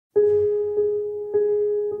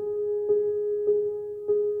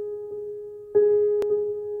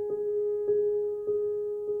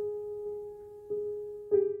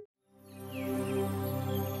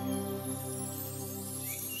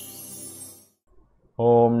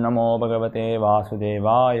Om Namo Bhagavate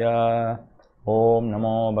Vasudevaya. Om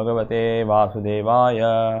Namo Bhagavate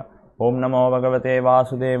Vasudevaya. Om Namo Bhagavate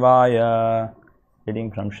Vasudevaya. Reading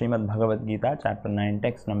from Srimad Bhagavad-Gita, chapter 9,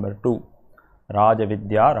 text number 2. Raja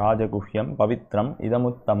Vidya Raja Guhyam Pavitram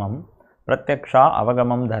Idamuttamam Pratyaksha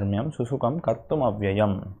Avagamam Dharmyam Susukam Kartum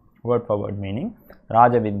Avyayam. Word for word meaning: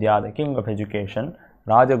 Raja Vidya, the king of education;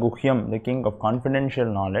 Raja Guhyam, the king of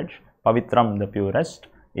confidential knowledge; Pavitram, the purest;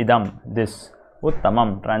 Idam, this;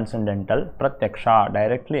 Uttamam, transcendental; Pratyaksha,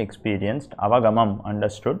 directly experienced; Avagamam,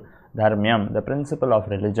 understood; Dharmyam, the principle of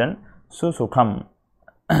religion; Susukham,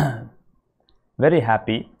 very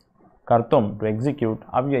happy; Kartum, to execute;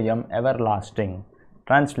 Avyayam, everlasting.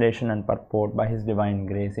 Translation and purport by His Divine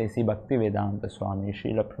Grace A.C. Bhaktivedanta Swami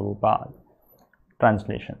Srila Prabhupada.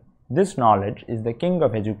 Translation: This knowledge is the king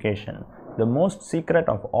of education, the most secret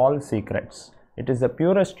of all secrets. It is the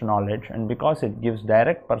purest knowledge, and because it gives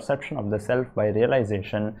direct perception of the self by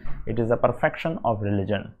realization, it is the perfection of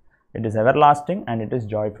religion. It is everlasting and it is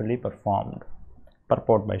joyfully performed.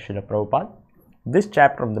 Purport by Srila Prabhupada. This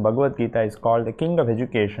chapter of the Bhagavad Gita is called the King of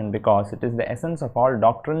Education because it is the essence of all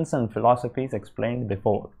doctrines and philosophies explained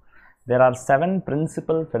before. There are 7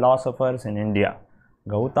 principal philosophers in India: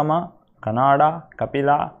 Gautama, Kanada,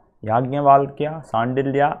 Kapila, Yajnavalkya,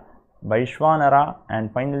 Sandilya, Vaishwanara,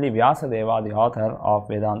 and finally Vyasadeva, the author of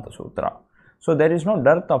Vedanta Sutra. So there is no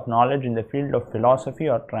dearth of knowledge in the field of philosophy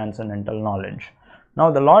or transcendental knowledge. Now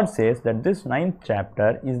the Lord says that this 9th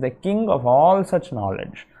chapter is the king of all such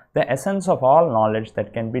knowledge, the essence of all knowledge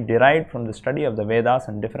that can be derived from the study of the Vedas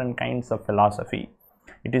and different kinds of philosophy.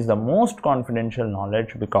 It is the most confidential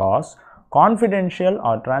knowledge because confidential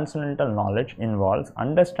or transcendental knowledge involves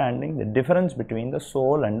understanding the difference between the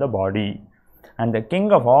soul and the body. And the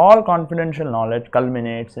king of all confidential knowledge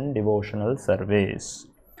culminates in devotional service.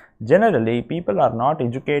 Generally, people are not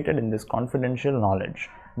educated in this confidential knowledge.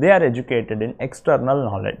 They are educated in external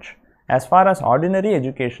knowledge. As far as ordinary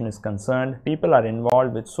education is concerned, people are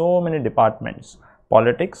involved with so many departments: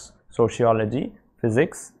 politics, sociology,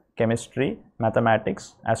 physics, chemistry,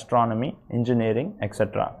 mathematics, astronomy, engineering,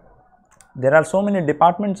 etc. There are so many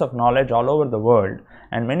departments of knowledge all over the world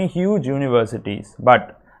and many huge universities,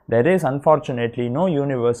 but there is unfortunately no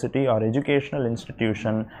university or educational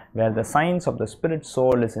institution where the science of the spirit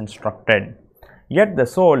soul is instructed. Yet the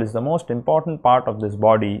soul is the most important part of this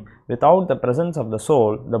body. Without the presence of the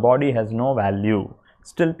soul, the body has no value.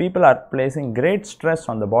 Still, people are placing great stress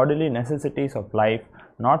on the bodily necessities of life,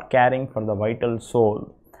 not caring for the vital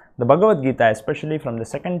soul. The Bhagavad Gita, especially from the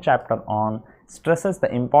 2nd chapter on, stresses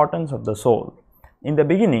the importance of the soul. In the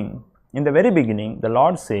very beginning, the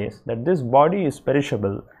Lord says that this body is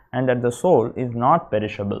perishable and that the soul is not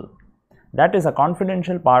perishable. That is a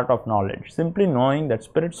confidential part of knowledge, simply knowing that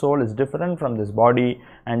spirit soul is different from this body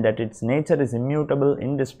and that its nature is immutable,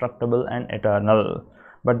 indestructible and eternal.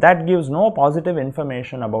 But that gives no positive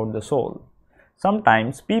information about the soul.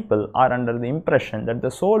 Sometimes people are under the impression that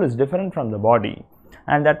the soul is different from the body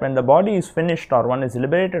and that when the body is finished or one is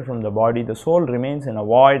liberated from the body, the soul remains in a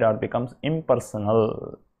void or becomes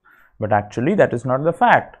impersonal. But actually that is not the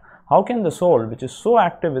fact. How can the soul, which is so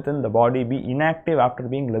active within the body, be inactive after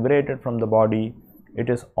being liberated from the body? It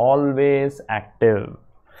is always active.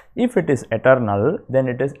 If it is eternal, then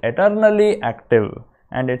it is eternally active,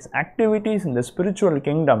 and its activities in the spiritual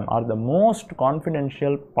kingdom are the most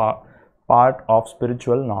confidential part of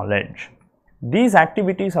spiritual knowledge. These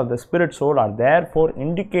activities of the spirit soul are therefore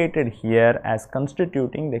indicated here as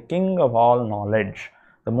constituting the king of all knowledge,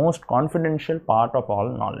 the most confidential part of all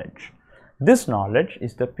knowledge. This knowledge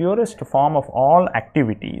is the purest form of all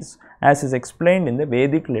activities, as is explained in the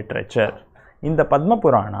Vedic literature. In the Padma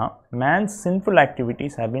Purana, man's sinful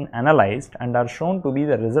activities have been analyzed and are shown to be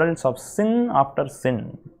the results of sin after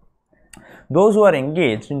sin. Those who are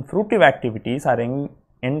engaged in fruitive activities are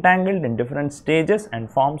entangled in different stages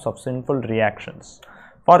and forms of sinful reactions.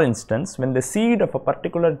 For instance, when the seed of a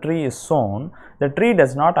particular tree is sown, the tree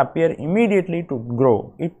does not appear immediately to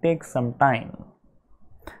grow. It takes some time.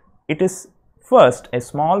 It is first a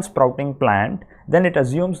small sprouting plant, then it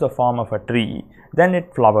assumes the form of a tree, then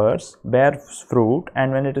it flowers, bears fruit,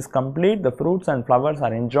 and when it is complete, the fruits and flowers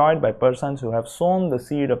are enjoyed by persons who have sown the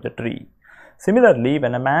seed of the tree. Similarly,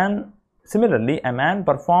 a man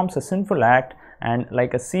performs a sinful act, and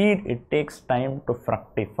like a seed, it takes time to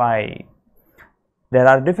fructify. There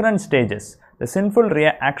are different stages. The sinful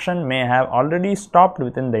reaction may have already stopped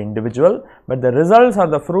within the individual, but the results or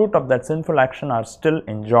the fruit of that sinful action are still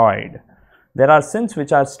enjoyed. There are sins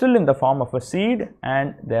which are still in the form of a seed,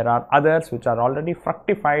 and there are others which are already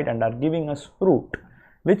fructified and are giving us fruit,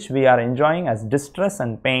 which we are enjoying as distress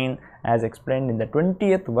and pain as explained in the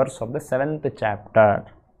 20th verse of the 7th chapter.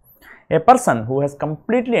 A person who has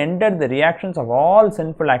completely ended the reactions of all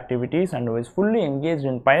sinful activities and who is fully engaged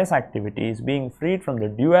in pious activities, being freed from the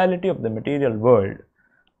duality of the material world,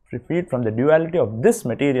 this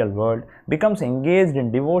material world, becomes engaged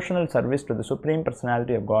in devotional service to the Supreme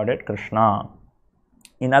Personality of Godhead, Krishna.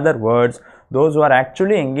 In other words, those who are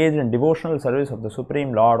actually engaged in devotional service of the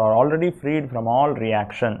Supreme Lord are already freed from all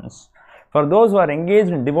reactions. For those who are engaged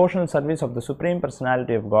in devotional service of the Supreme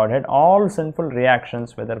Personality of Godhead, all sinful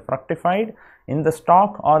reactions, whether fructified in the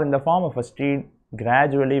stalk or in the form of a seed,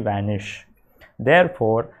 gradually vanish.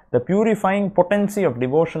 Therefore, the purifying potency of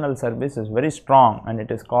devotional service is very strong, and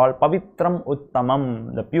it is called Pavitram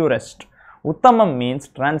Uttamam, the purest. Uttamam means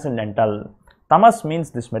transcendental. Tamas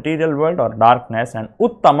means this material world or darkness, and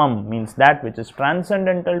Uttamam means that which is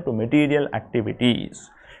transcendental to material activities.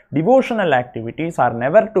 Devotional activities are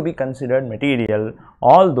never to be considered material,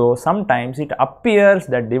 although sometimes it appears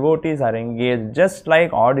that devotees are engaged just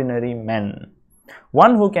like ordinary men.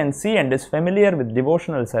 One who can see and is familiar with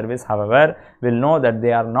devotional service, however, will know that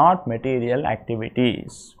they are not material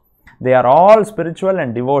activities. They are all spiritual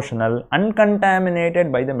and devotional,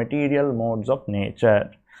 uncontaminated by the material modes of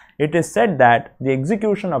nature. It is said that the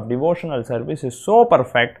execution of devotional service is so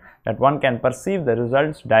perfect that one can perceive the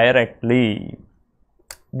results directly.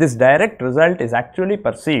 This direct result is actually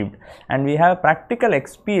perceived, and we have practical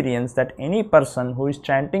experience that any person who is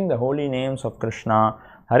chanting the holy names of Krishna,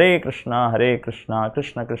 Hare Krishna,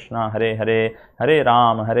 Krishna Krishna, Hare Hare, Hare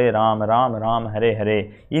Ram, Ram Ram, Hare Hare,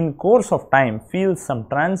 in course of time feels some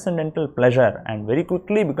transcendental pleasure and very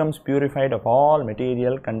quickly becomes purified of all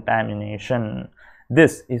material contamination.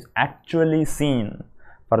 This is actually seen.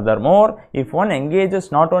 Furthermore, if one engages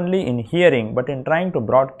not only in hearing but in trying to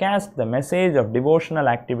broadcast the message of devotional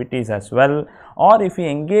activities as well, or if he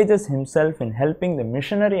engages himself in helping the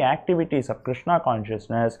missionary activities of Krishna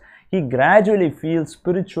consciousness, he gradually feels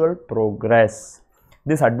spiritual progress.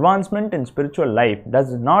 This advancement in spiritual life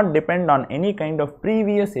does not depend on any kind of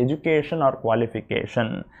previous education or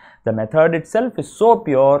qualification. The method itself is so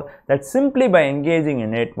pure that simply by engaging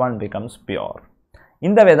in it, one becomes pure.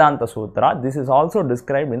 In the Vedanta Sutra, this is also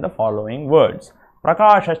described in the following words: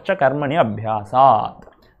 Prakashascha karmani abhyasat.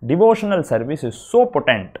 Devotional service is so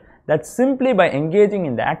potent that simply by engaging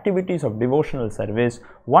in the activities of devotional service,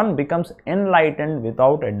 one becomes enlightened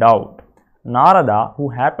without a doubt. Narada, who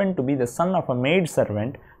happened to be the son of a maid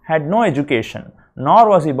servant, had no education, nor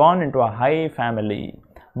was he born into a high family.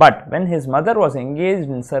 But when his mother was engaged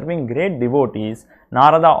in serving great devotees,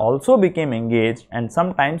 Narada also became engaged, and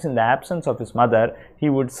sometimes in the absence of his mother, he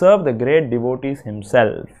would serve the great devotees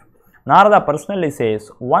himself. Narada personally says,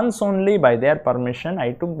 "Once only by their permission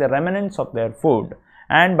I took the remnants of their food,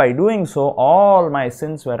 and by doing so all my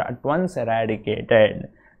sins were at once eradicated.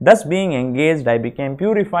 Thus being engaged, I became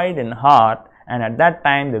purified in heart, and at that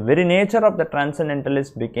time the very nature of the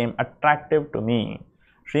transcendentalist became attractive to me."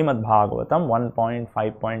 Srimad Bhagavatam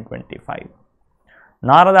 1.5.25.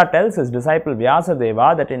 Narada tells his disciple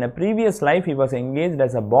Vyasadeva that in a previous life he was engaged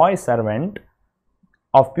as a boy servant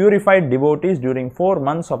of purified devotees during 4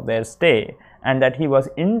 months of their stay, and that he was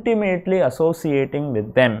intimately associating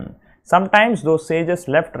with them. Sometimes those sages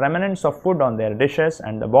left remnants of food on their dishes,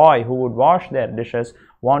 and the boy who would wash their dishes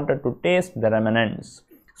wanted to taste the remnants.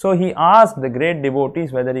 So he asked the great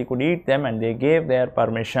devotees whether he could eat them, and they gave their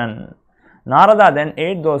permission. Narada then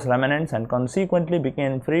ate those remnants and consequently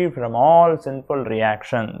became free from all sinful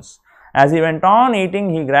reactions. As he went on eating,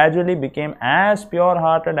 he gradually became as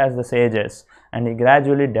pure-hearted as the sages, and he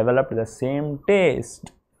gradually developed the same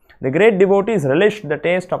taste. The great devotees relished the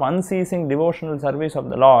taste of unceasing devotional service of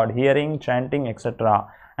the Lord, hearing, chanting, etc.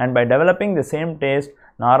 And by developing the same taste,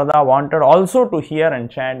 Narada wanted also to hear and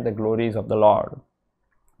chant the glories of the Lord.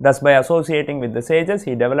 Thus, by associating with the sages,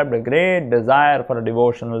 he developed a great desire for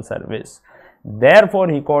devotional service. Therefore,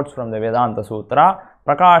 he quotes from the Vedanta Sutra,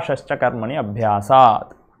 Prakashascha karmani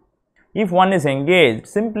abhyasat. If one is engaged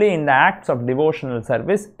simply in the acts of devotional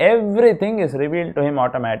service, everything is revealed to him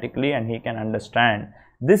automatically and he can understand.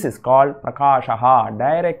 This is called Prakashaha,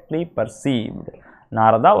 directly perceived.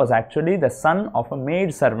 Narada was actually the son of a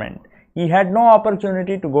maid servant. He had no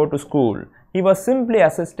opportunity to go to school. He was simply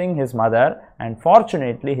assisting his mother, and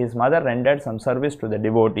fortunately his mother rendered some service to the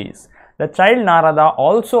devotees. The child Narada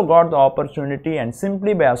also got the opportunity and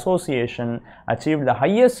simply by association achieved the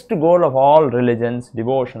highest goal of all religions,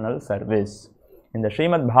 devotional service. In the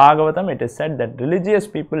Srimad Bhagavatam, it is said that religious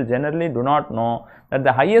people generally do not know that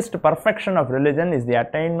the highest perfection of religion is the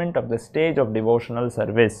attainment of the stage of devotional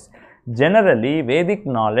service. Generally, Vedic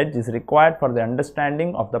knowledge is required for the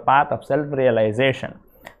understanding of the path of self-realization.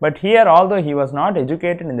 But here, although he was not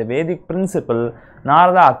educated in the Vedic principle,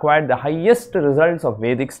 Narada acquired the highest results of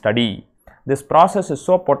Vedic study. This process is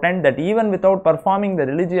so potent that even without performing the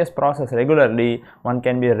religious process regularly, one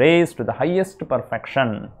can be raised to the highest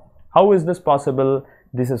perfection. How is this possible?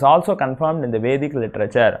 This is also confirmed in the Vedic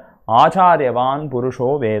literature. Acharyavan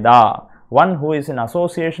Purusho Veda. One who is in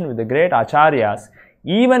association with the great Acharyas,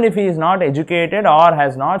 even if he is not educated or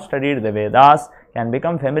has not studied the Vedas, can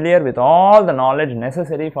become familiar with all the knowledge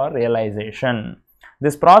necessary for realization.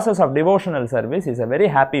 This process of devotional service is a very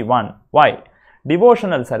happy one. Why?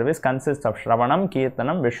 Devotional service consists of Shravanam,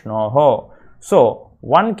 Kirtanam, Vishnoho. So,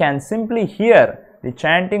 one can simply hear the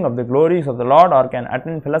chanting of the glories of the Lord or can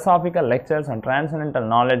attend philosophical lectures on transcendental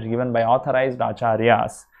knowledge given by authorized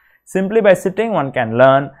acharyas. Simply by sitting one can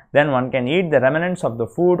learn, then one can eat the remnants of the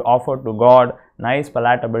food offered to God, nice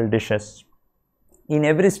palatable dishes. In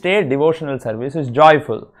every state, devotional service is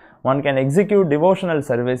joyful. One can execute devotional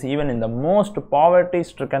service even in the most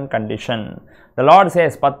poverty-stricken condition. The Lord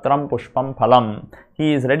says, Patram Pushpam Phalam.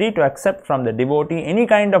 He is ready to accept from the devotee any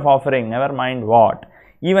kind of offering, never mind what.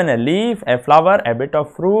 Even a leaf, a flower, a bit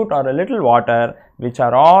of fruit or a little water, which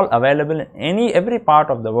are all available in every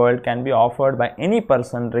part of the world, can be offered by any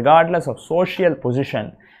person regardless of social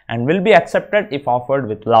position and will be accepted if offered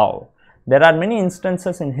with love. There are many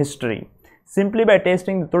instances in history. Simply by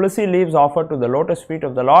tasting the tulsi leaves offered to the lotus feet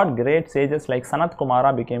of the Lord, great sages like Sanat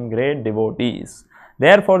Kumara became great devotees.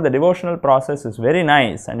 Therefore, the devotional process is very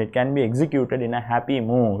nice and it can be executed in a happy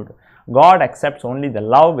mood. God accepts only the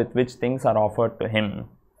love with which things are offered to Him.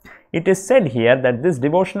 It is said here that this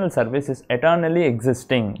devotional service is eternally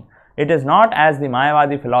existing. It is not as the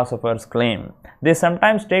Mayavadi philosophers claim. They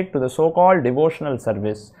sometimes take to the so-called devotional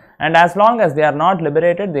service, and as long as they are not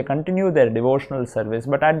liberated, they continue their devotional service.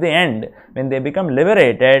 But at the end, when they become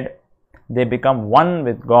liberated, they become one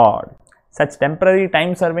with God. Such temporary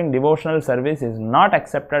time-serving devotional service is not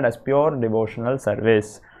accepted as pure devotional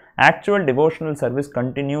service. Actual devotional service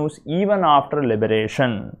continues even after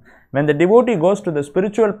liberation. When the devotee goes to the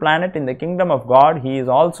spiritual planet in the kingdom of God, he is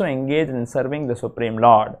also engaged in serving the Supreme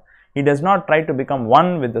Lord. He does not try to become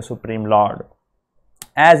one with the Supreme Lord.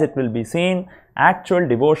 As it will be seen, actual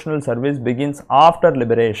devotional service begins after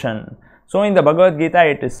liberation. So in the Bhagavad-Gita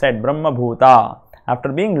it is said, Brahma Bhuta. After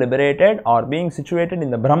being liberated or being situated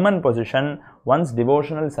in the Brahman position, one's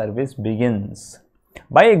devotional service begins.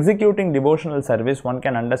 By executing devotional service, one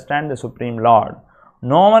can understand the Supreme Lord.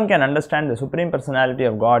 No one can understand the Supreme Personality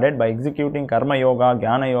of Godhead by executing Karma Yoga,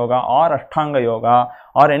 Jnana Yoga or Ashtanga Yoga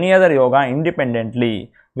or any other yoga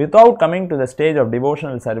independently. Without coming to the stage of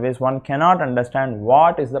devotional service, one cannot understand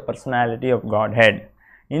what is the personality of Godhead.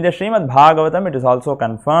 In the Srimad Bhagavatam, it is also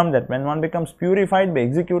confirmed that when one becomes purified by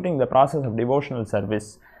executing the process of devotional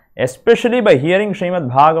service, especially by hearing Srimad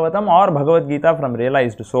Bhagavatam or Bhagavad-Gita from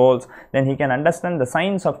realized souls, then he can understand the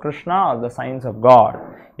signs of Krishna or the signs of God.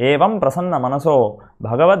 Evam prasanna manaso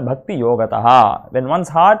bhagavad bhakti yogataha. When one's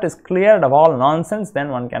heart is cleared of all nonsense, then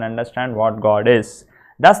one can understand what God is.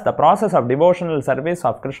 Thus, the process of devotional service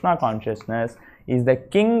of Krishna consciousness is the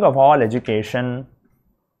king of all education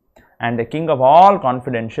and the king of all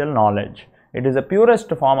confidential knowledge. It is the purest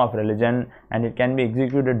form of religion and it can be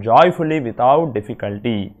executed joyfully without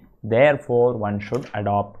difficulty. Therefore, one should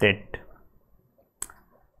adopt it.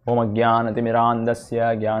 Om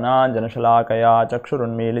Ajnanatimirandasya Jnananjanashalakaya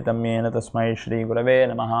Chakshurunmilitam Yena Tasmai Shri Gurave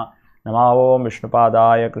Namaha. Namo Om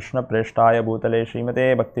Vishnupadaya Krishna Preshtaya Bhutale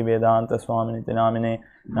Srimate Bhaktivedanta Swaminiti Namine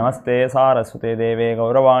Namaste Saraswate Deve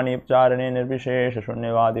Gauravani Pcharane Nirvishesha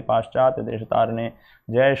Shunyavadi Paschatya Deshatarane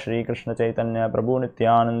Jai Shri Krishna Chaitanya Prabhu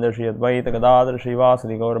Nityananda Shri Advaita Gadadhar Shri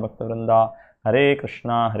Vasadi Gaur Bhakta Vrinda. Hare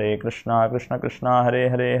Krishna Krishna Krishna Hare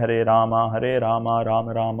Hare Hare Rama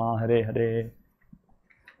Rama Rama Hare Hare.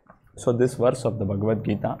 So this verse of the Bhagavad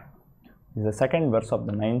Gita is the second verse of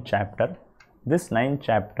the 9th chapter. This 9th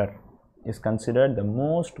chapter is considered the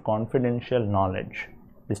most confidential knowledge.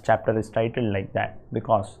 This chapter is titled like that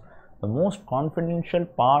because the most confidential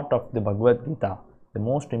part of the Bhagavad Gita, the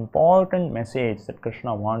most important message that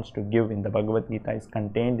Krishna wants to give in the Bhagavad Gita is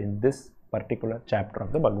contained in this particular chapter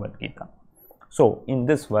of the Bhagavad Gita. So in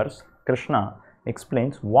this verse, Krishna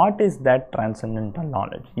explains what is that transcendental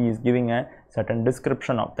knowledge. He is giving a certain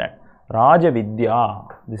description of that. Raja Vidya,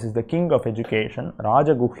 this is the king of education.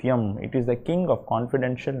 Raja Guhyam, it is the king of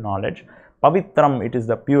confidential knowledge. Pavitram, it is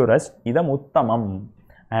the purest. Idam Uttamam.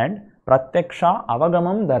 And Pratyaksha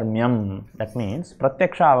Avagamam Dharmyam, that means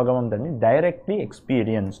Pratyaksha Avagamam Dharmyam, directly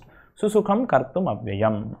experienced. Susukham Kartum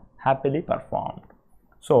Avyayam, happily performed.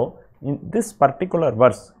 So, in this particular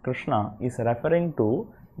verse, Krishna is referring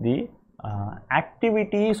to the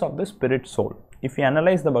activities of the spirit soul. If you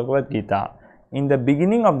analyze the Bhagavad Gita, in the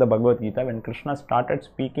beginning of the Bhagavad-Gita, when Krishna started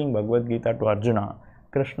speaking Bhagavad-Gita to Arjuna,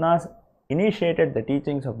 Krishna initiated the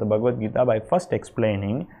teachings of the Bhagavad-Gita by first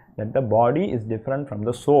explaining that the body is different from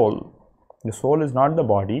the soul. The soul is not the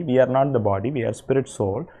body, we are not the body, we are spirit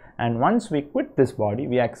soul, and once we quit this body,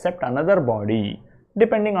 we accept another body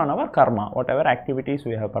depending on our karma. Whatever activities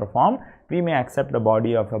we have performed, we may accept the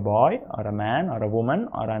body of a boy or a man or a woman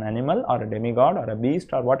or an animal or a demigod or a beast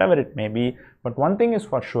or whatever it may be, but one thing is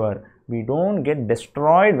for sure, we don't get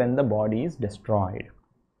destroyed when the body is destroyed.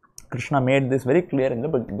 Krishna made this very clear in the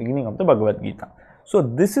beginning of the Bhagavad Gita. So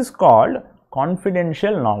this is called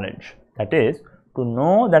confidential knowledge, that is, to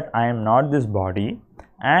know that I am not this body,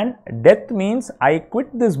 and death means I quit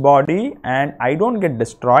this body and I don't get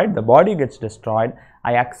destroyed, the body gets destroyed,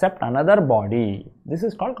 I accept another body. This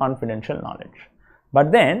is called confidential knowledge.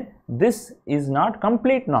 But then this is not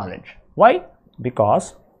complete knowledge. Why?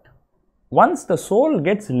 Because once the soul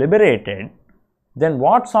gets liberated, then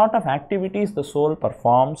what sort of activities the soul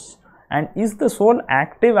performs, and is the soul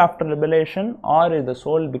active after liberation, or is the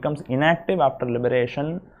soul becomes inactive after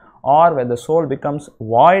liberation, or where the soul becomes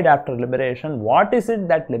void after liberation, what is it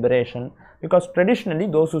that liberation? Because traditionally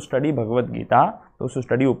those who study Bhagavad-Gita, those who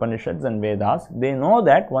study Upanishads and Vedas, they know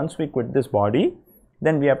that once we quit this body,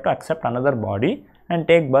 then we have to accept another body and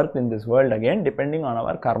take birth in this world again depending on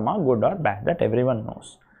our karma, good or bad, that everyone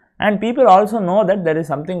knows. And people also know that there is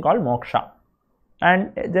something called moksha,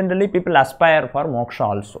 and generally people aspire for moksha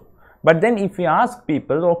also. But then if we ask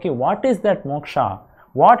people, okay, what is that moksha?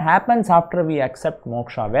 What happens after we accept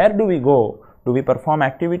moksha? Where do we go? Do we perform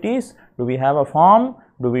activities? Do we have a form?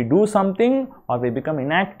 Do we do something, or we become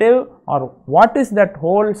inactive, or what is that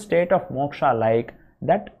whole state of moksha like?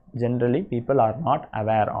 That generally people are not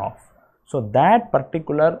aware of. So that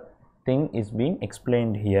particular thing is being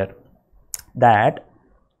explained here, that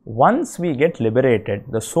once we get liberated,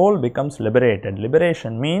 the soul becomes liberated.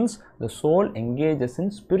 Liberation means the soul engages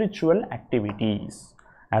in spiritual activities.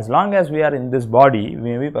 As long as we are in this body,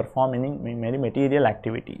 we may be performing many material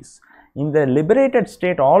activities. In the liberated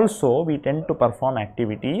state also, we tend to perform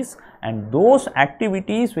activities, and those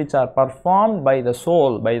activities which are performed by the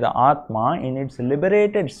soul, by the Atma in its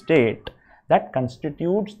liberated state, that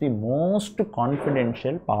constitutes the most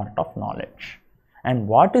confidential part of knowledge. And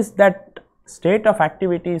what is that state of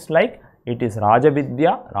activities like? It is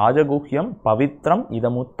Rajavidya, Rajaguhyam, Pavitram,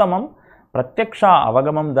 Idamuttamam, Pratyaksha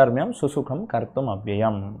avagamam dharmyam susukham kartum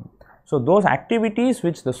avyayam. So those activities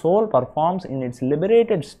which the soul performs in its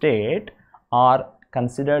liberated state are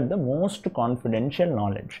considered the most confidential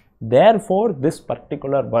knowledge. Therefore, this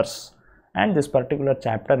particular verse and this particular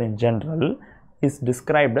chapter in general is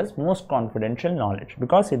described as most confidential knowledge,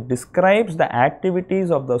 because it describes the activities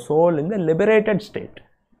of the soul in the liberated state.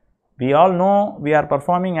 We all know we are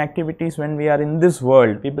performing activities when we are in this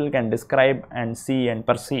world. People can describe and see and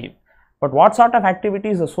perceive. But what sort of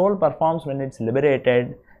activities the soul performs when it's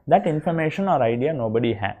liberated, that information or idea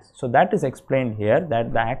nobody has. So that is explained here,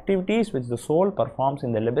 that the activities which the soul performs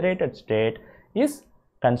in the liberated state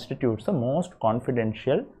constitutes the most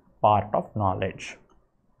confidential part of knowledge.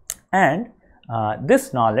 And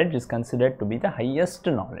this knowledge is considered to be the highest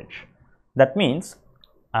knowledge. That means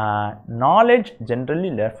knowledge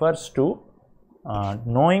generally refers to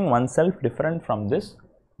knowing oneself different from this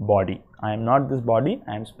body. I am not this body,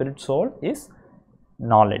 I am spirit soul is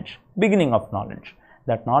knowledge, beginning of knowledge.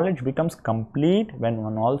 That knowledge becomes complete when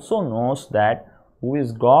one also knows that who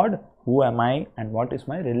is God, who am I, and what is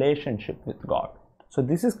my relationship with God. So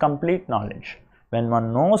this is complete knowledge. When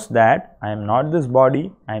one knows that I am not this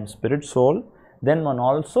body, I am spirit soul, then one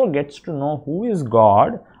also gets to know who is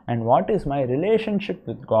God and what is my relationship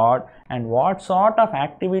with God and what sort of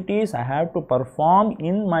activities I have to perform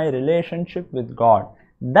in my relationship with God.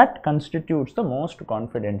 That constitutes the most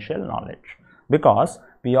confidential knowledge, because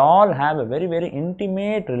we all have a very, very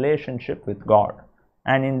intimate relationship with God,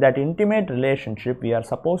 and in that intimate relationship we are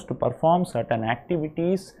supposed to perform certain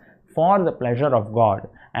activities for the pleasure of God,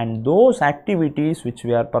 and those activities which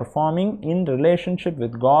we are performing in relationship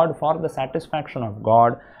with God for the satisfaction of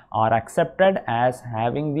God are accepted as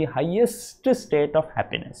having the highest state of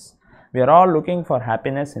happiness. We are all looking for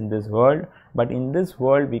happiness in this world, but in this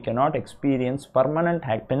world we cannot experience permanent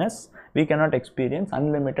happiness, we cannot experience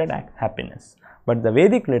unlimited happiness. But the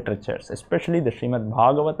Vedic literatures, especially the Srimad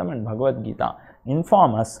Bhagavatam and Bhagavad-Gita,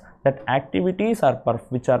 inform us that activities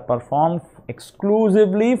which are performed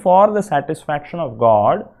exclusively for the satisfaction of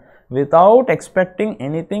God without expecting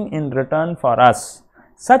anything in return for us,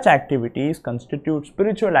 such activities constitute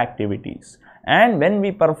spiritual activities. And when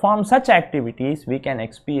we perform such activities, we can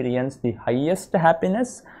experience the highest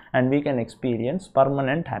happiness and we can experience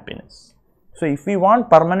permanent happiness. So if we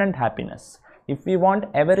want permanent happiness, if we want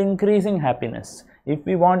ever increasing happiness, if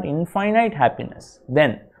we want infinite happiness,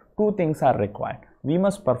 then two things are required. We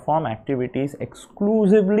must perform activities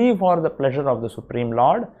exclusively for the pleasure of the Supreme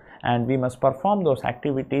Lord, and we must perform those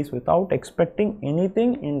activities without expecting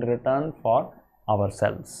anything in return for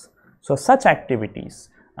ourselves. So such activities,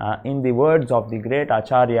 in the words of the great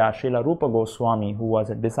Acharya Srila Rupa Goswami, who was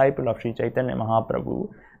a disciple of Sri Chaitanya Mahaprabhu,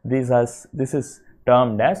 this is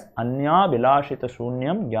termed as Anya Vilashita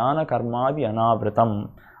Shunyam Jnana Karmadi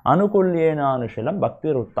Anavritam Anukulyena Anushilam Bhakti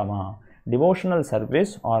Ruttama. Devotional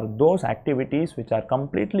service or those activities which are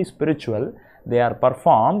completely spiritual, they are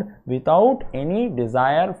performed without any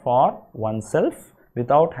desire for oneself,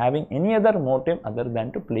 without having any other motive other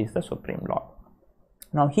than to please the Supreme Lord.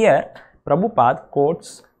 Now here Prabhupada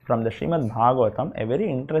quotes from the Srimad Bhagavatam a very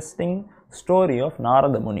interesting story of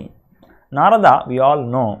Narada Muni. Narada, we all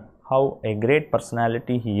know how a great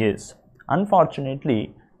personality he is.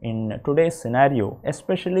 Unfortunately, in today's scenario,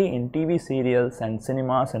 especially in TV serials and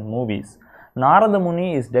cinemas and movies, Narada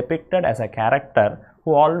Muni is depicted as a character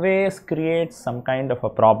who always creates some kind of a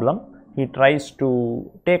problem. He tries to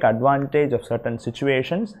take advantage of certain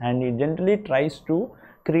situations, and he generally tries to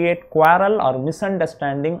create quarrel or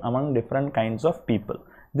misunderstanding among different kinds of people.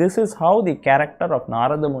 This is how the character of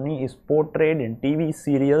Narada Muni is portrayed in TV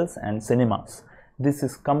serials and cinemas. This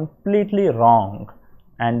is completely wrong,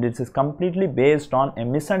 and it is completely based on a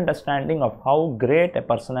misunderstanding of how great a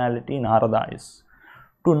personality Narada is.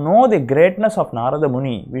 To know the greatness of Narada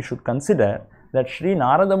Muni, we should consider that Sri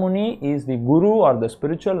Narada Muni is the guru or the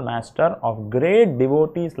spiritual master of great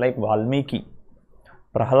devotees like Valmiki,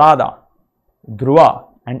 Prahlada, Dhruva,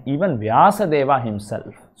 and even Vyasadeva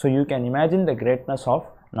himself. So you can imagine the greatness of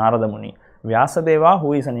Narada Muni. Vyasadeva,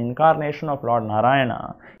 who is an incarnation of Lord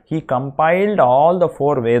Narayana, he compiled all the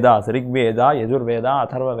 4 Vedas, Rig Veda, Yajur Veda,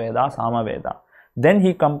 Atharva Veda, Sama Veda. Then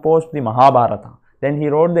he composed the Mahabharata. Then he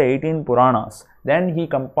wrote the 18 Puranas. Then he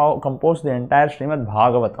composed the entire Srimad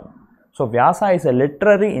Bhagavatam. So Vyasa is a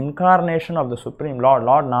literary incarnation of the Supreme Lord.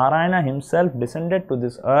 Lord Narayana himself descended to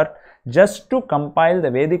this earth just to compile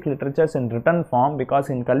the Vedic literatures in written form, because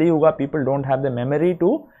in Kali Yuga people don't have the memory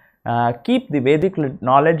to keep the Vedic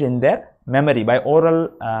knowledge in their memory by oral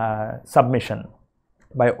submission.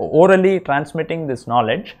 By orally transmitting this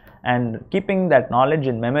knowledge and keeping that knowledge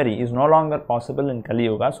in memory is no longer possible in Kali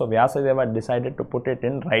Yuga. So Vyasadeva decided to put it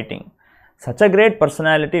in writing. Such a great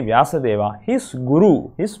personality, Vyasadeva, his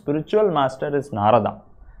guru, his spiritual master is Narada.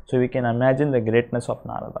 So we can imagine the greatness of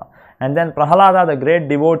Narada. And then Prahlada, the great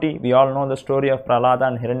devotee, we all know the story of Prahlada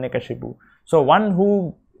and Hiranyakashipu. So one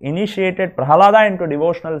who initiated Prahlada into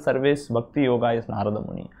devotional service, Bhakti Yoga, is Narada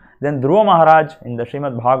Muni. Then Dhruva Maharaj, in the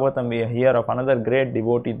Srimad Bhagavatam we hear of another great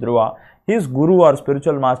devotee, Dhruva. His guru or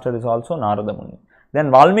spiritual master is also Narada Muni.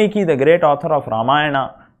 Then Valmiki, the great author of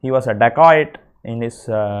Ramayana, he was a dacoit in his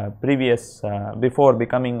before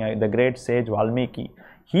becoming the great sage Valmiki.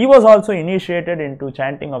 He was also initiated into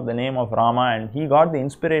chanting of the name of Rama, and he got the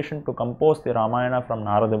inspiration to compose the Ramayana from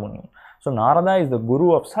Narada Muni. So Narada is the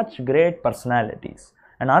guru of such great personalities.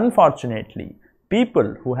 And unfortunately,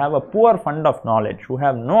 people who have a poor fund of knowledge, who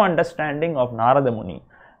have no understanding of Narada Muni,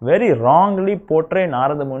 very wrongly portray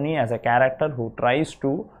Narada Muni as a character who tries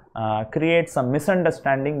to create some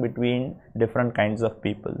misunderstanding between different kinds of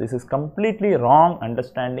people. This is completely wrong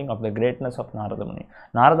understanding of the greatness of Narada Muni.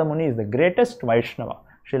 Narada Muni is the greatest Vaishnava.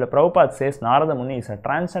 Srila Prabhupada says Narada Muni is a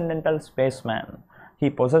transcendental spaceman. He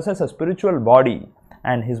possesses a spiritual body,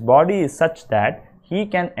 and his body is such that he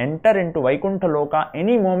can enter into Vaikuntha Loka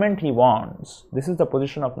any moment he wants. This is the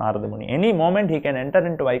position of Narada Muni. Any moment he can enter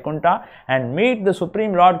into Vaikuntha and meet the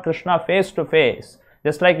Supreme Lord Krishna face to face.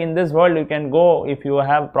 Just like in this world, you can go, if you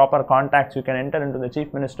have proper contacts, you can enter into the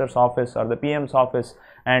Chief Minister's office or the PM's office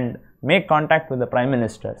and make contact with the Prime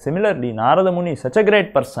Minister. Similarly, Narada Muni is such a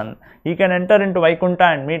great person, he can enter into Vaikuntha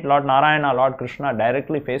and meet Lord Narayana, Lord Krishna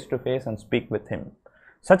directly face to face and speak with him.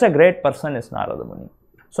 Such a great person is Narada Muni.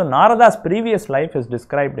 So Narada's previous life is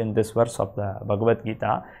described in this verse of the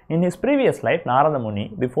Bhagavad-Gita. In his previous life, Narada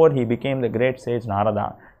Muni, before he became the great sage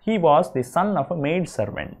Narada, he was the son of a maid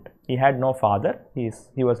servant. He had no father,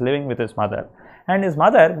 he was living with his mother, and his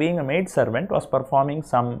mother, being a maid servant, was performing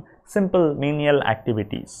some simple menial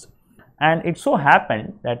activities. And it so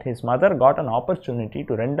happened that his mother got an opportunity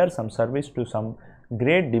to render some service to some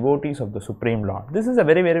great devotees of the Supreme Lord. This is a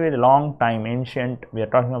very, very, very long time, ancient, we are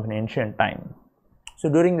talking of an ancient time. So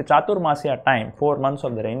during the Chaturmasya time, 4 months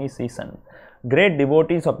of the rainy season, great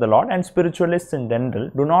devotees of the Lord and spiritualists in general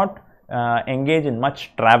do not engage in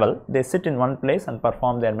much travel. They sit in one place and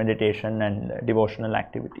perform their meditation and devotional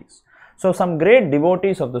activities. So some great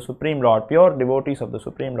devotees of the Supreme Lord, pure devotees of the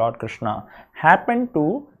Supreme Lord Krishna, happened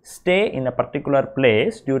to stay in a particular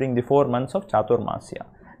place during the 4 months of Chaturmasya.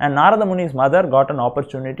 And Narada Muni's mother got an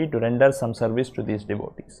opportunity to render some service to these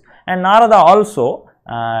devotees. And Narada also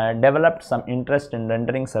developed some interest in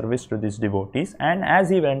rendering service to these devotees, and as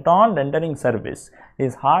he went on rendering service,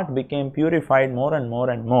 his heart became purified more and more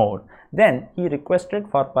and more. Then he requested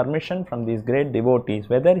for permission from these great devotees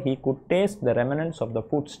whether he could taste the remnants of the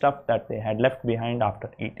foodstuff that they had left behind after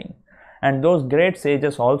eating. And those great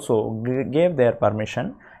sages also gave their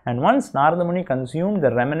permission, and once Narada Muni consumed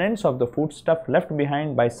the remnants of the foodstuff left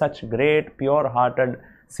behind by such great pure-hearted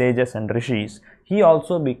sages and rishis, he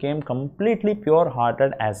also became completely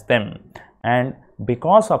pure-hearted as them. And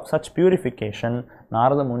because of such purification,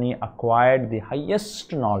 Narada Muni acquired the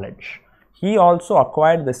highest knowledge. He also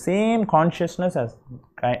acquired the same consciousness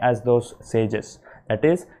as those sages. That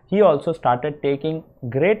is, he also started taking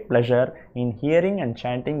great pleasure in hearing and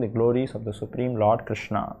chanting the glories of the Supreme Lord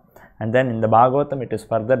Krishna. And then in the Bhagavatam it is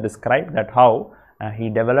further described that how he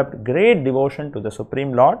developed great devotion to the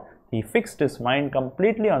Supreme Lord. He fixed his mind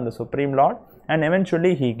completely on the Supreme Lord, and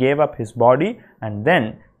eventually he gave up his body, and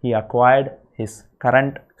then he acquired his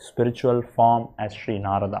current spiritual form as Sri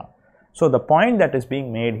Narada. So the point that is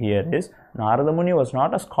being made here is, Narada Muni was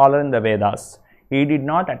not a scholar in the Vedas. He did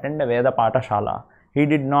not attend a Veda Patashala. He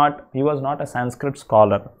was not a Sanskrit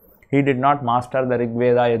scholar. He did not master the Rig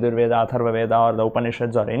Veda, Yadur Veda, Atharva Veda or the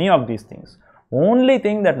Upanishads or any of these things. Only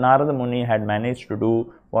thing that Narada Muni had managed to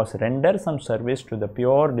do was render some service to the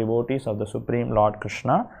pure devotees of the Supreme Lord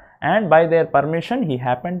Krishna, and by their permission he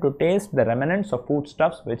happened to taste the remnants of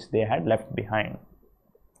foodstuffs which they had left behind.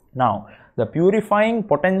 Now, the purifying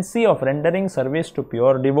potency of rendering service to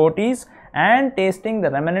pure devotees and tasting the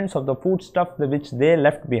remnants of the foodstuff which they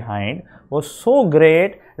left behind was so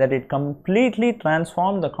great that it completely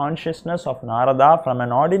transformed the consciousness of Narada from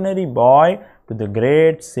an ordinary boy to the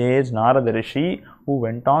great sage Narada Rishi, who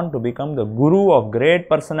went on to become the guru of great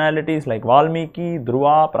personalities like Valmiki,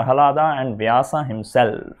 Dhruva, Prahalada and Vyasa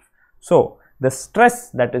himself. So, the stress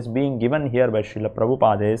that is being given here by Srila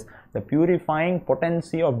Prabhupada is the purifying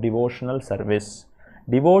potency of devotional service.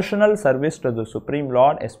 Devotional service to the Supreme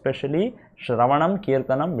Lord, especially Shravanam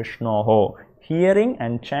Kirtanam Vishnoho, hearing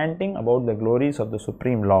and chanting about the glories of the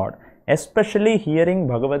Supreme Lord, especially hearing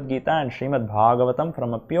Bhagavad-Gita and Srimad Bhagavatam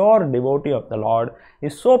from a pure devotee of the Lord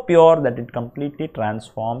is so pure that it completely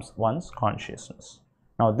transforms one's consciousness.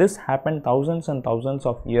 Now this happened thousands and thousands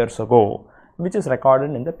of years ago, which is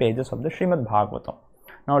recorded in the pages of the Srimad Bhagavatam.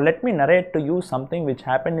 Now let me narrate to you something which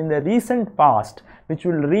happened in the recent past, which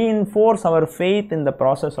will reinforce our faith in the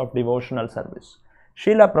process of devotional service.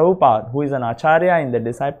 Srila Prabhupada, who is an Acharya in the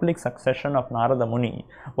disciplic succession of Narada Muni,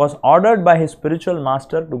 was ordered by his spiritual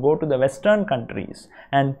master to go to the western countries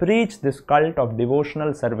and preach this cult of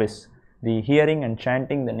devotional service, the hearing and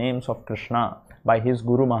chanting the names of Krishna, by his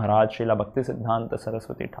Guru Maharaj, Srila Bhaktisiddhanta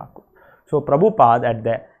Saraswati Thakur. So Prabhupada, at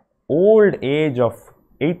the old age of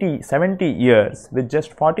 70 years, with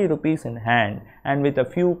just 40 rupees in hand and with a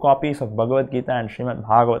few copies of Bhagavad-Gita and Srimad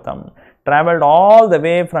Bhagavatam, travelled all the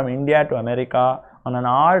way from India to America on an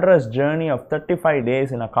arduous journey of 35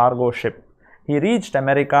 days in a cargo ship. He reached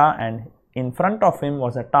America, and in front of him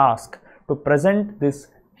was a task to present this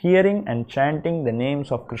hearing and chanting the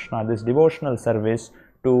names of Krishna, this devotional service,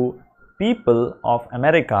 to people of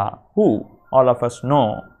America who, all of us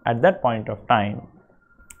know, at that point of time,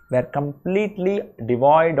 were completely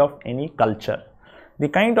devoid of any culture. The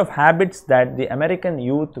kind of habits that the American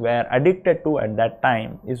youth were addicted to at that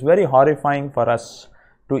time is very horrifying for us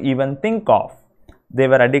to even think of. They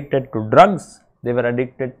were addicted to drugs, they were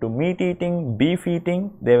addicted to meat eating, beef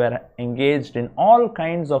eating, they were engaged in all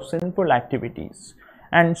kinds of sinful activities.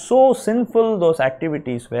 And so sinful those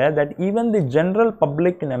activities were that even the general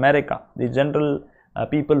public in America, the general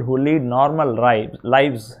people who lead normal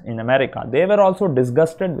lives in America, they were also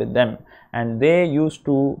disgusted with them, and they used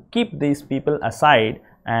to keep these people aside,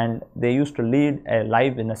 and they used to lead a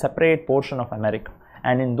life in a separate portion of America.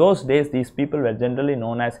 And in those days, these people were generally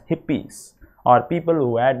known as hippies, or people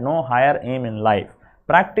who had no higher aim in life.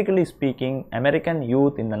 Practically speaking, American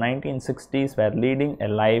youth in the 1960s were leading a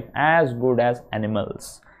life as good as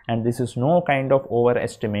animals, and this is no kind of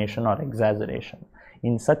overestimation or exaggeration.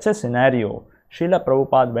 In such a scenario, Srila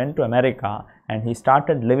Prabhupada went to America and he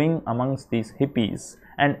started living amongst these hippies,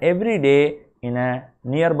 and every day in a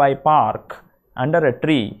nearby park under a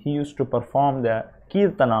tree he used to perform the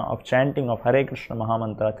kirtana of chanting of Hare Krishna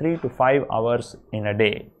Mahamantra 3 to 5 hours in a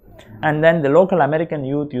day. And then the local American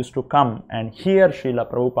youth used to come and hear Srila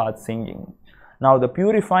Prabhupada singing. Now the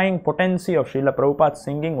purifying potency of Srila Prabhupada's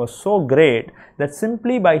singing was so great that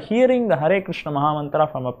simply by hearing the Hare Krishna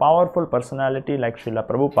Mahamantra from a powerful personality like Srila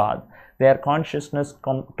Prabhupada, their consciousness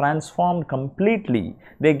transformed completely.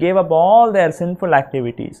 They gave up all their sinful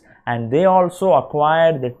activities and they also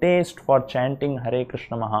acquired the taste for chanting Hare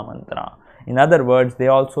Krishna Mahamantra. In other words, they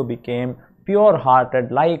also became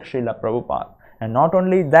pure-hearted like Srila Prabhupada. And not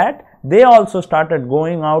only that, they also started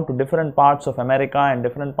going out to different parts of America and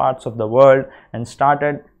different parts of the world and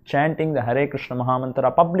started chanting the Hare Krishna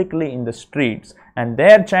Mahamantra publicly in the streets. And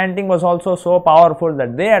their chanting was also so powerful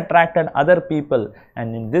that they attracted other people.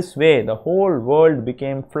 And in this way, the whole world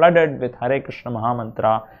became flooded with Hare Krishna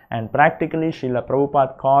Mahamantra. And practically, Srila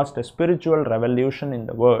Prabhupada caused a spiritual revolution in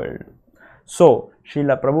the world. So,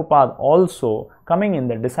 Srila Prabhupada also, coming in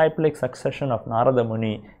the disciplic succession of Narada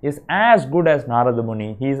Muni, is as good as Narada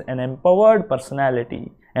Muni. He is an empowered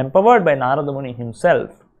personality, empowered by Narada Muni himself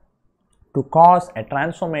to cause a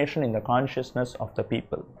transformation in the consciousness of the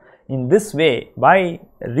people. In this way, by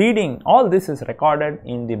reading, all this is recorded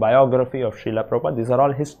in the biography of Srila Prabhupada. These are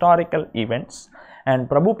all historical events, and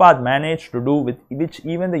Prabhupada managed to do with which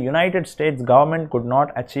even the United States government could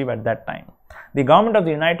not achieve at that time. The government of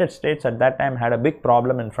the United States at that time had a big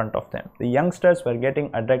problem in front of them. The youngsters were getting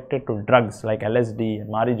addicted to drugs like LSD and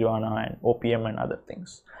marijuana and opium and other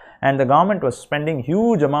things. And the government was spending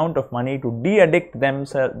huge amount of money to de-addict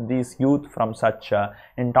these youth from such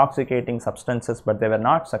intoxicating substances, but they were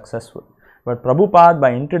not successful. But Prabhupada,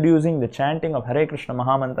 by introducing the chanting of Hare Krishna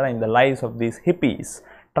Mahamantra in the lives of these hippies,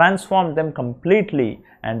 transformed them completely,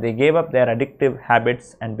 and they gave up their addictive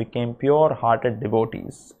habits and became pure-hearted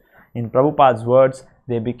devotees. In Prabhupada's words,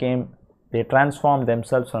 they transformed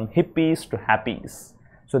themselves from hippies to happies.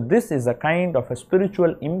 So this is a kind of a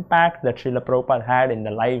spiritual impact that Srila Prabhupada had in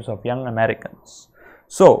the lives of young Americans.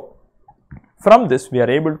 So from this, we are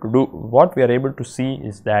able to see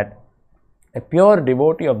is that a pure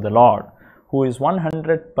devotee of the Lord, who is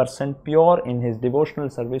 100% pure in his devotional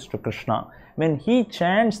service to Krishna, when he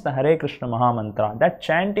chants the Hare Krishna Mahamantra, that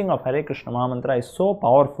chanting of Hare Krishna Mahamantra is so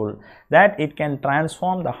powerful that it can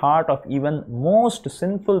transform the heart of even most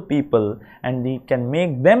sinful people, and it can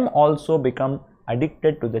make them also become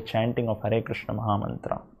addicted to the chanting of Hare Krishna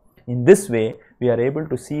Mahamantra. In this way, we are able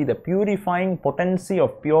to see the purifying potency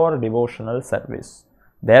of pure devotional service.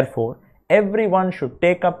 Therefore, everyone should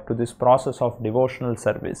take up to this process of devotional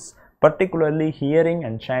service, particularly hearing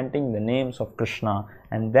and chanting the names of Krishna,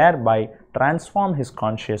 and thereby transform his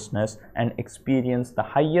consciousness and experience the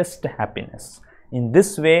highest happiness. In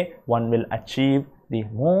this way, one will achieve the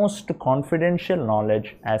most confidential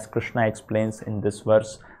knowledge, as Krishna explains in this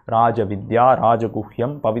verse, Raja Vidya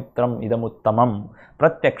Rajaguhyam Pavitram Idamuttamam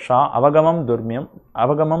Pratyaksha Avagamam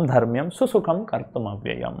Dharmyam Susukham Kartum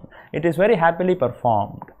Avyayam. It is very happily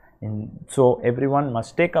performed. So everyone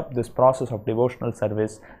must take up this process of devotional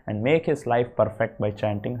service and make his life perfect by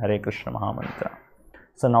chanting Hare Krishna Mahamantra.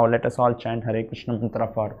 So now let us all chant Hare Krishna Mantra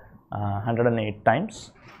for 108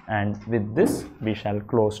 times, and with this we shall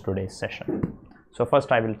close today's session. So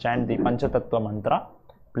first I will chant the Panchatattva Mantra.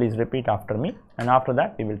 Please repeat after me, and after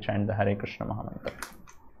that we will chant the Hare Krishna Mahamantra.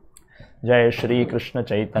 Jai Shri Krishna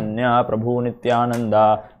Chaitanya Prabhu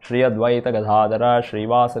Nityananda Shri Advaita Gadadhara Shri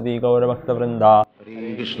Vasadi Gaura Bhakta Vrinda.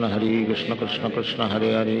 Hare Krishna Krishna Krishna Hare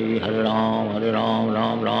Hare Hare Ram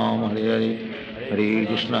Ram Ram Hare Hare. Hare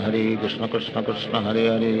Krishna Krishna Krishna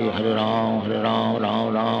Hare Hare Hare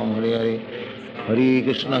Ram Ram Hare Hare. Hare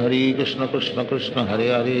Krishna Krishna Krishna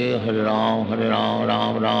Hare Hare Hare Ram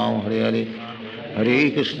Ram Hare Hare.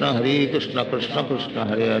 Hare Krishna Krishna Krishna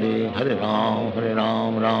Hare Hare Hare Ram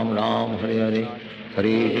Ram Hare Hare.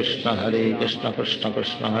 Hare Krishna Krishna Krishna Hare Hare Hare Ram Ram Hare Hare. Hare Krishna Krishna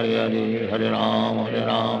Krishna Hare Hare Hare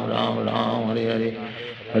Ram Ram Hare Hare.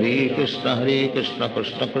 Hare Krishna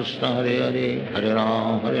Krishna Krishna Hare Hare Hare Ram Hare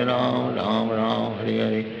Hare. Hare Krishna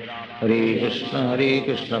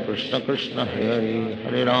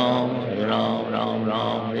Krishna Krishna Hare Hare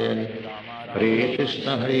Hare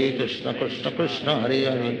Ram Hare Hare.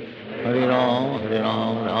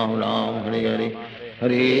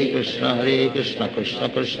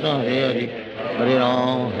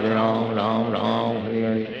 Hare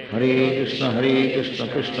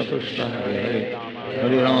Krishna Krishna Krishna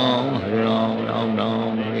Hare Hare Hare Ram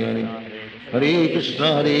Hare Hare. Hare Krishna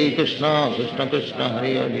Krishna Krishna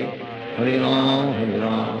Hare Hare Hare Ram Hare Hare.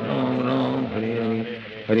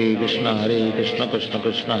 Hare Krishna Krishna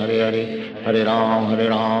Krishna Hare Hare Hare Ram Hare Hare. Hare Krishna Krishna Krishna Hare Hare Hare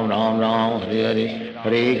Ram Hare Hare.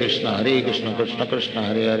 Hare Krishna Krishna Krishna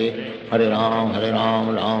Hare Hare Hare Ram Hare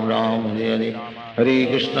Hare. Hare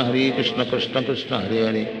Krishna Krishna Krishna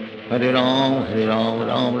Hare Hare Hare Ram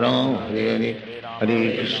Hare Hare. Hare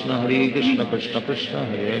Krishna Krishna Krishna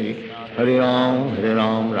Hare Hare Hare Ram,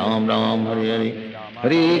 Ram Ram, Hare Hare.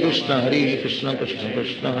 Hare Krishna, Krishna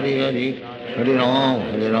Krishna, Hare Hare. Hare Ram,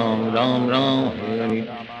 Ram Ram, Hare Hare.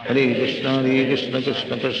 Hare Krishna, Krishna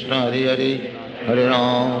Krishna, Hare Hare. Hare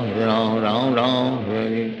Ram, Ram Ram, Hare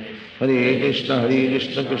Hare. Hare Krishna,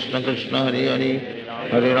 Krishna Krishna, Hare Hare.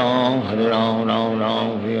 Hare Ram, Ram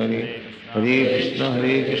Ram, Hare Hare. Hare Krishna,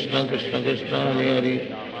 Krishna Krishna, Hare Hare.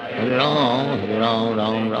 Hare Ram, Ram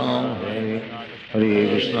Ram, Hare Hare. Hare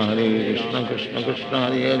Krishna, Krishna Krishna,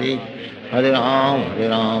 Hare Hare. Hare Ram,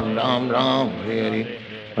 Ram Ram, Hare Hare.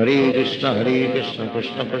 Hare Krishna,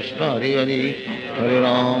 Krishna Krishna, Hare Hare. Hare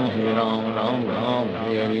Ram, Ram Ram,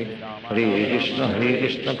 Hare Hare. Hare Krishna,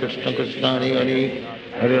 Krishna Krishna, Hare Hare.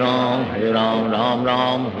 Hare Ram, Ram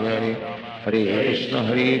Ram, Hare Hare. Hare Krishna,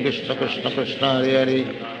 Krishna Krishna, Hare Hare.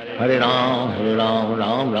 Hare Ram, Ram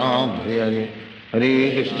Ram, Hare Hare.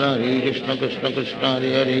 Hare Krishna, Krishna Krishna,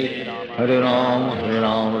 Hare Hare. Hare Ram,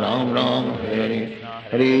 Ram Ram, Hare Hare.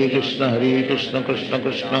 Hare Krishna, Krishna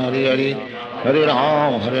Krishna, Hare Hare. Hare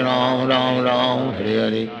Ram, Ram Ram, Hare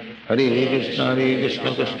Hare. Hare Krishna,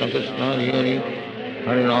 Krishna Krishna, Hare Hare. Hare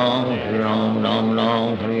Ram, Ram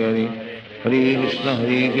Ram, Hare Hare. Hare Krishna,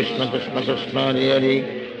 Krishna Krishna, Hare Hare.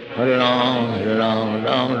 Hare Ram, Ram Ram, Hare Hare. Hare Krishna, Krishna Krishna, Hare Hare. Hare Ram, Ram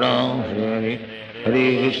Ram, Hare Hare.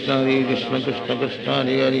 Hare Krishna, Krishna Krishna,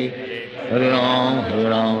 Hare Hare. Hare Ram,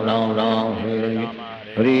 Ram Ram, Hare Hare.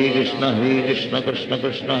 Hare Krishna, Krishna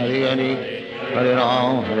Krishna, Hare Hare. Hare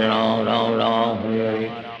Ram, Ram Ram, Hare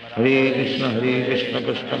Hare. Hare Krishna, Krishna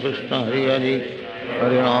Krishna, Hare Hare.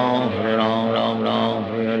 Hare Ram, Ram Ram,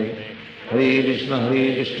 Hare Hare. Hare Krishna,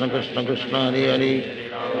 Krishna Krishna, Hare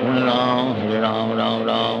Hare. Hare Ram, Ram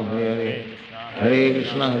Ram, Hare Hare. Hare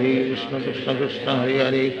Krishna, Krishna Krishna, Hare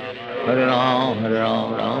Hare. Hare Ram,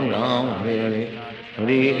 Ram, Hare Hare.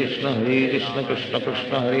 Hare Krishna, Krishna Krishna,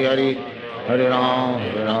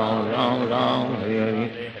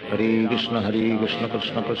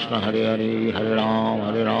 Hare Hare. Hare Ram,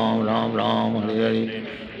 Ram Ram, Hare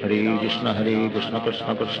Hare. Hare Krishna, Krishna Krishna,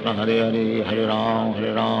 Hare Hare. Hare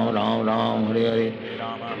Ram, Ram Ram, Hare Hare.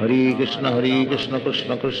 Hare Krishna,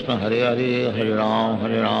 Krishna Krishna, Hare Hare. Hare Ram,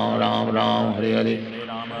 Ram Ram, Hare Hare.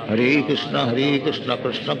 Hare Krishna,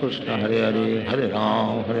 Krishna Krishna, Hare Hare. Hare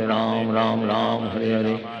Ram, Ram Ram, Hare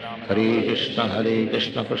Hare. Hare Krishna,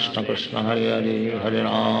 Krishna Krishna, Hare Hare. Hare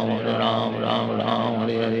Ram,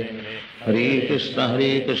 Ram Hare Hare. Hare Krishna,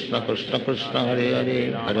 Krishna Krishna, Hare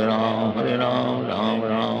Hare. Hare Ram, Ram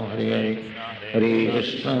Hare Hare. Hare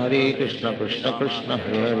Krishna, Krishna Krishna,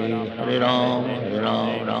 Hare Hare. Hare Ram,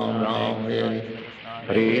 Ram Hare Hare.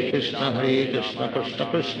 Hare Krishna, Krishna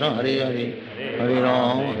Krishna, Hare Hare. Hare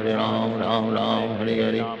Ram, Ram Hare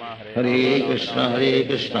Hare. Hare Krishna,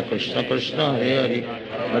 Krishna Krishna, Hare Hare.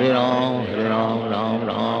 Hare Ram,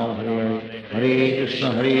 Ram Hare Hare. Hare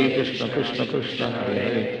Krishna, Krishna Krishna, Hare Hare.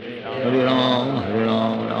 Hare Ram,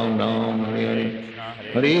 Ram Hare Hare.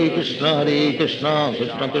 Hare Krishna,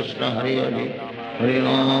 Krishna Krishna, Hare Hare.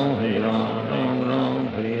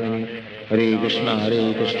 Hare Ram, Hare Hare. Hare Krishna,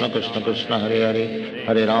 Krishna Krishna,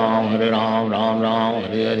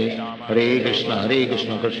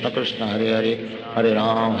 Hare Hare. Hare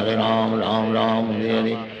Ram, Ram Hare Hare. Hare Krishna, Krishna Krishna, Hare Hare. Hare Ram, Ram Hare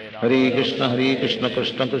Hare. Hare Krishna,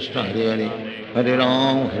 Krishna Krishna, Hare Hare. Hare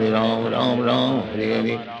Ram, Ram Hare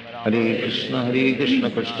Hare. Hare Krishna,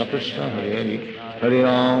 Krishna Krishna, Hare Hare.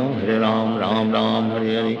 Hare Ram, Ram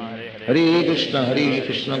Hare Hare.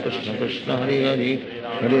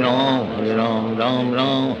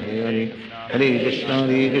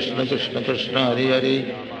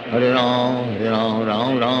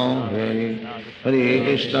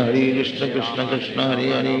 Hare Krishna,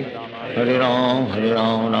 Krishna Krishna, Hare Hare. Hare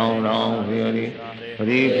Ram, Ram Hare Hare.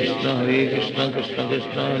 Hare Krishna, Krishna Krishna, Hare Hare. Hare Ram, Ram Hare Hare. Hare Krishna, Krishna Krishna,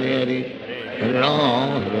 Hare Hare. Hare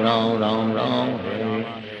Ram, Ram Hare Hare.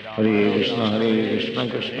 Hare Krishna,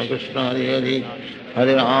 Krishna Krishna, Hare Hare.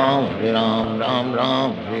 Hare Ram, Ram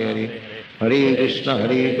Hare Hare. Hare Krishna,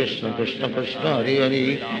 Krishna Krishna, Hare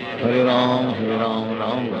Hare. Hare Ram,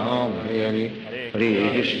 Ram Hare Hare. Hare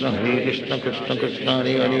Krishna, Krishna Krishna,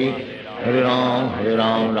 Hare Hare. Hare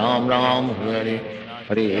Ram, Hare Hare.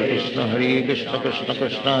 Hare Krishna, Krishna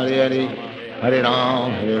Krishna, Hare Hare. Hare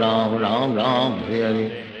Ram, Hare Hare.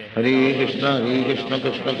 Hare Krishna, Krishna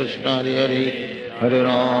Krishna, Hare Hare. Hare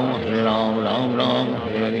Ram,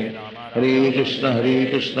 Hare Hare. Hare Krishna,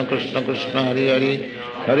 Krishna Krishna, Hare Hare.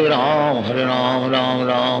 Hare Ram, Hare Hare. Hare Krishna, Krishna Krishna,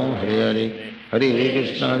 Hare Hare. Hare Ram, Hare Hare. Hare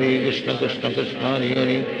Krishna, Krishna Krishna, Hare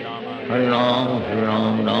Hare. Hare Ram,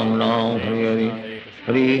 Hare Hare.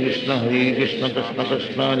 Hare Krishna, Krishna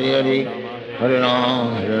Krishna, Hare Hare. Hare Ram,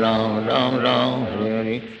 Hare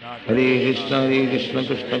Hare. Hare Krishna, Krishna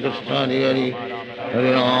Krishna, Hare Hare.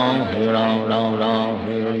 Hare Ram, Hare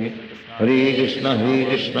Hare. Hare Krishna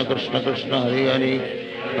Krishna Krishna Hare Hare,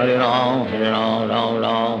 Hare Ram Ram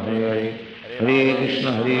Ram Hare Hare, Hare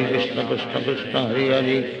Krishna Krishna Krishna Hare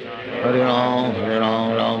Hare, Hare Ram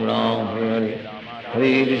Ram Hare Hare,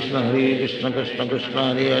 Hare Krishna Krishna Krishna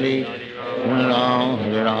Hare Hare,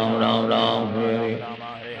 Hare Ram Ram Hare Hare,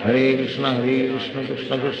 Hare Krishna Krishna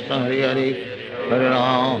Krishna Hare Hare, Hare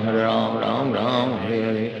Ram Ram Hare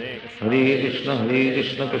Hare, Hare Krishna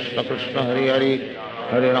Krishna Krishna Hare Hare,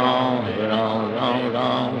 Hare Ram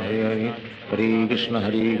Ram Hare Hare, Hare Krishna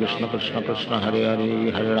Krishna Krishna Hare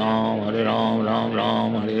Hare, Hare Ram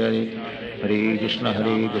Ram Hare Hare, Hare Krishna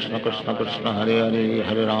Krishna Krishna Hare Hare,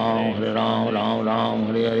 Hare Ram Ram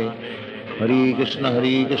Hare Hare, Hare Krishna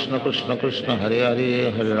Krishna Krishna Hare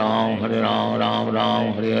Hare, Hare Ram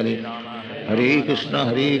Ram Hare Hare, Hare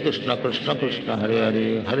Krishna Krishna Krishna Hare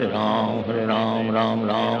Hare, Hare Ram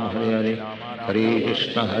Ram Hare Hare, Hare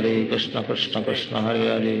Krishna Krishna Krishna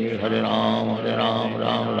Hare Hare, Hare Ram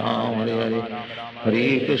Ram Hare Hare,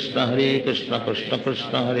 Hare Krishna Krishna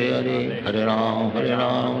Krishna Hare Hare, Hare Ram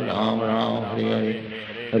Ram Hare Hare,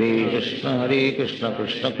 Hare Krishna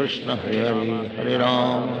Krishna Hare Hare, Hare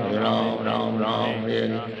Ram Hare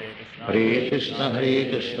Hare, Hare Krishna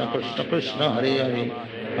Krishna Krishna Hare Hare,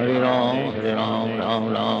 Hare Ram Hare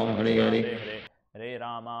Hare, Hare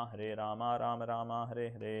Rama Rama Rama Hare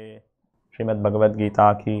Hare। Shrimad Bhagavad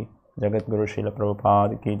Gita की जगत गुरु श्रील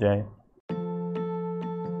प्रभुपाद की जय।